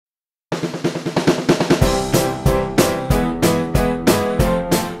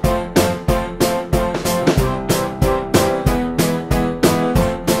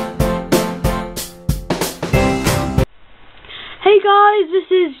guys, this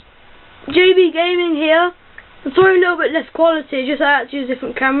is JBGaming here. I'm sorry a little bit less quality, just I had to use a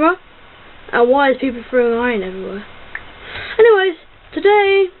different camera. And why is people throwing iron everywhere? Anyways,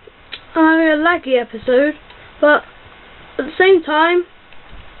 today I'm having a laggy episode, but at the same time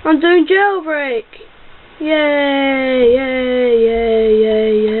I'm doing jailbreak. Yay, yay, yay,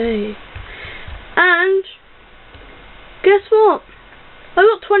 yay, yay. And guess what? I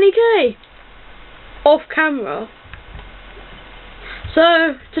got 20k off camera.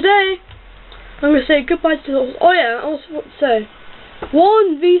 So today I'm gonna say goodbye to the. Oh yeah, I also want to say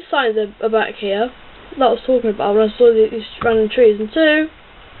one, these signs are back here that I was talking about when I saw these random trees, and two,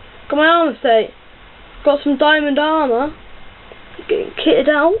 got my armor state. Got some diamond armor, getting kitted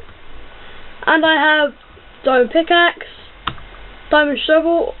out, and I have diamond pickaxe, diamond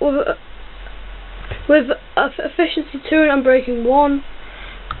shovel with efficiency 2 and unbreaking 1,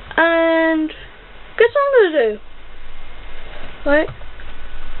 and guess what I'm gonna do? Right.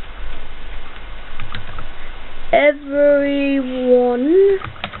 Everyone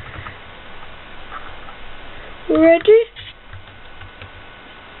ready?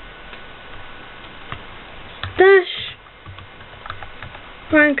 Dash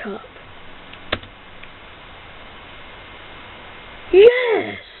rank up.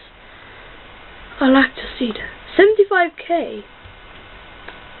 Yes! I like to see that. 75k.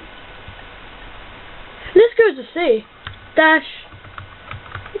 Let's go to C. Dash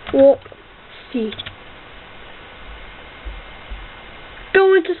warp C.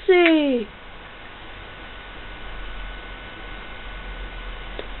 Going to see.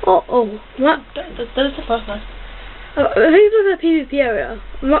 Oh, that is the first one. I think it's a PvP area.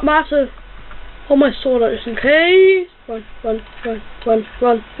 I might have to hold my sword out just in case. Run. It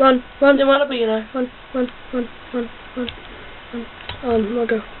might be, you know. Run. I'll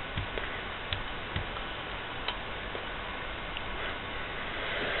go.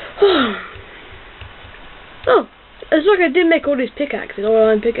 Oh. It's like I did make all these pickaxes, all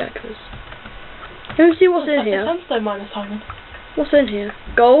iron pickaxes. Let me see what's in here. Sandstone minus diamond. What's in here?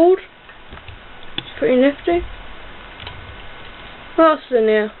 Gold. Pretty nifty. What else is in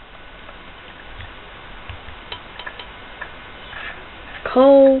here?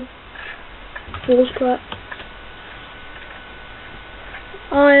 Coal. Wool scrap.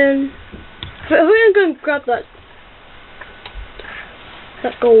 Iron. I think I'm going to grab that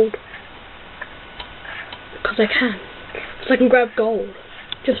gold. Because I can. So I can grab gold.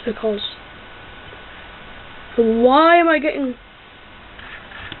 Just because. So why am I getting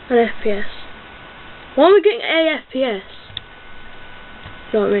an FPS? Why am I getting a FPS?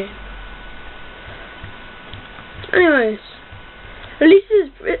 You know what I mean? Anyways. At least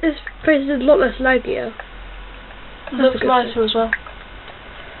this place is a lot less laggier. Looks nicer as well.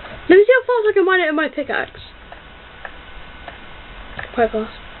 Let me see how fast I can mine it in my pickaxe. Quite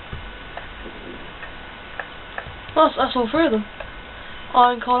fast. That's all three of them.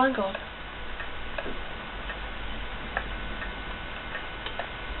 Iron, coal and gold.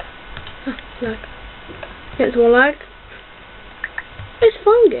 Lag. It's more lag. It's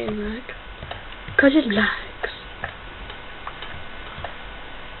fun getting lag. Because it lags.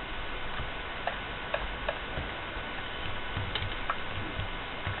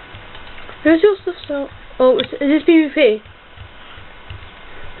 Where's your stuff so? Oh, is this PvP?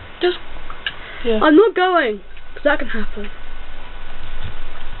 Just. Yeah. I'm not going. That can happen.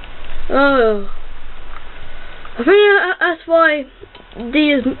 Oh, I think that's why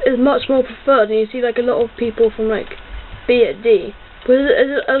D is much more preferred, and you see like a lot of people from like B at D, because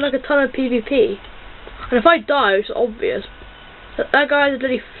there's like a ton of PvP, and if I die, it's obvious. That guy has a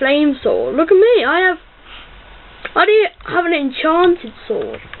bloody flame sword. Look at me, I have an enchanted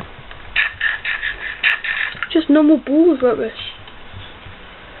sword. Just normal balls rubbish.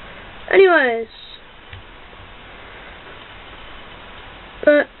 Anyways.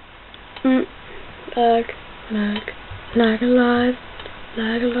 Lag alive.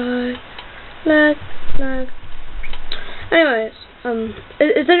 Anyways,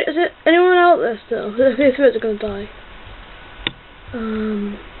 is there anyone out there still? Who are gonna die?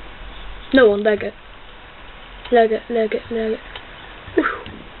 No one. Lag it.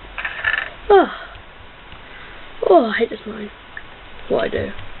 Oh, I hate this mine. What I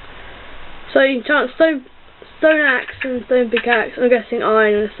do. So you can chant stone axe and stone pickaxe. I'm guessing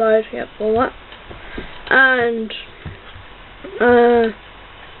iron on the side. Yep, all that. And oh,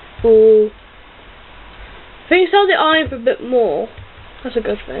 I think sell the iron for a bit more. That's a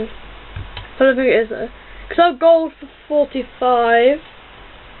good thing. I don't think it is though. Cause I have gold for 45.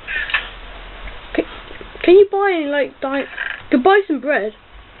 Can you buy any like could buy some bread?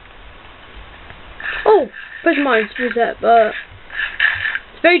 Oh, where's mine to reset? But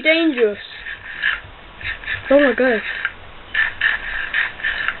very dangerous. Oh my god.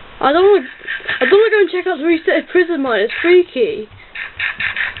 I don't want to go and check out the reset prison mine. It's freaky.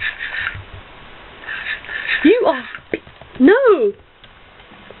 You are no.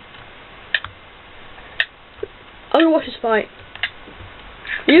 I'm gonna watch this fight.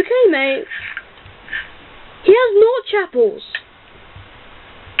 Are you okay, mate? He has North Chapels.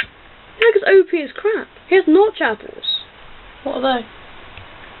 Look, it's OP as crap. He has North Chapels. What are they?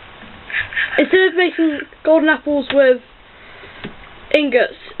 Instead of making golden apples with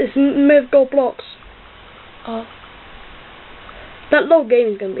ingots, it's made of gold blocks. Oh. That little game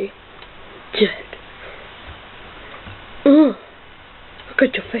is gonna be dead. Ugh. Look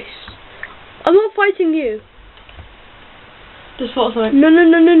at your face. I'm not fighting you. Just thought of something.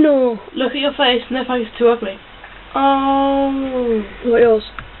 No. Look at your face, and their face is too ugly. What yours?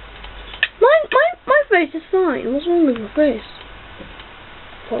 My face is fine. What's wrong with my face?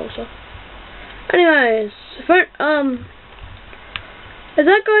 Closer. Anyways, is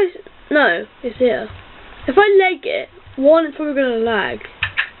that guy's? No, it's here. If I leg it, one, it's probably gonna lag.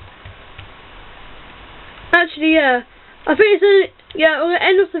 Actually, yeah. I think I'm gonna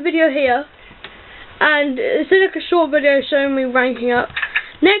end off the video here. And it's like a short video showing me ranking up.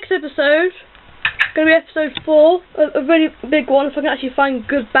 Next episode, gonna be episode 4, a really big one if I can actually find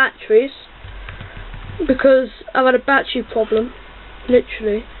good batteries. Because I've had a battery problem,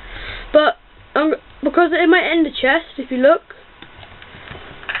 literally. But because it might end the chest, if you look.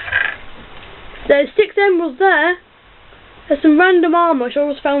 There's 6 emeralds there. There's some random armor which I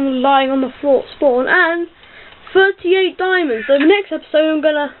was found lying on the floor spawn, and 38 diamonds. So the next episode I'm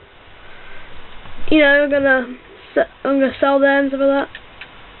gonna, I'm gonna sell them and stuff like that.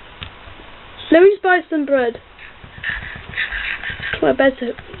 Let me just buy some bread.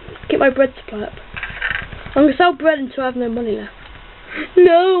 Get my bread supply up. I'm gonna sell bread until I have no money left.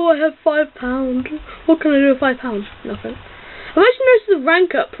 No, I have £5. What can I do with £5? Nothing. I've actually noticed the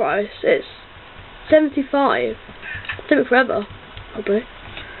rank up price. It's 75. It took me forever, probably.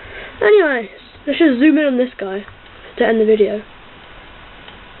 Anyways, let's just zoom in on this guy to end the video.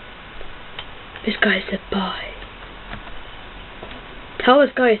 This guy said bye. Tell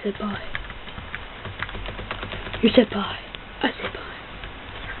this guy he said bye. You said bye. I said bye.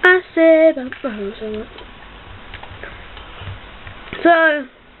 I said bye so much. So,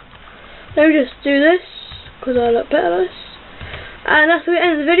 let me just do this, because I look better like this. And that's the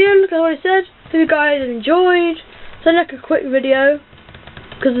end of the video. Look at what I said. If you guys enjoyed, send like a quick video,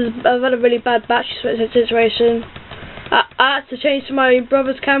 because I've had a really bad battery situation. I had to change to my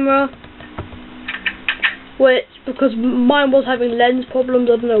brother's camera, because mine was having lens problems.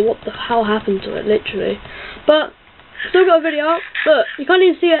 I don't know what the hell happened to it, literally. But, still got a video up. Look, you can't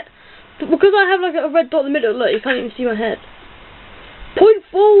even see it. But because I have like a red dot in the middle, look, you can't even see my head. Point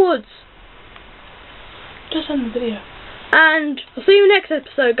forwards! Just end the video. And I'll see you next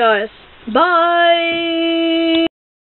episode, guys. Bye!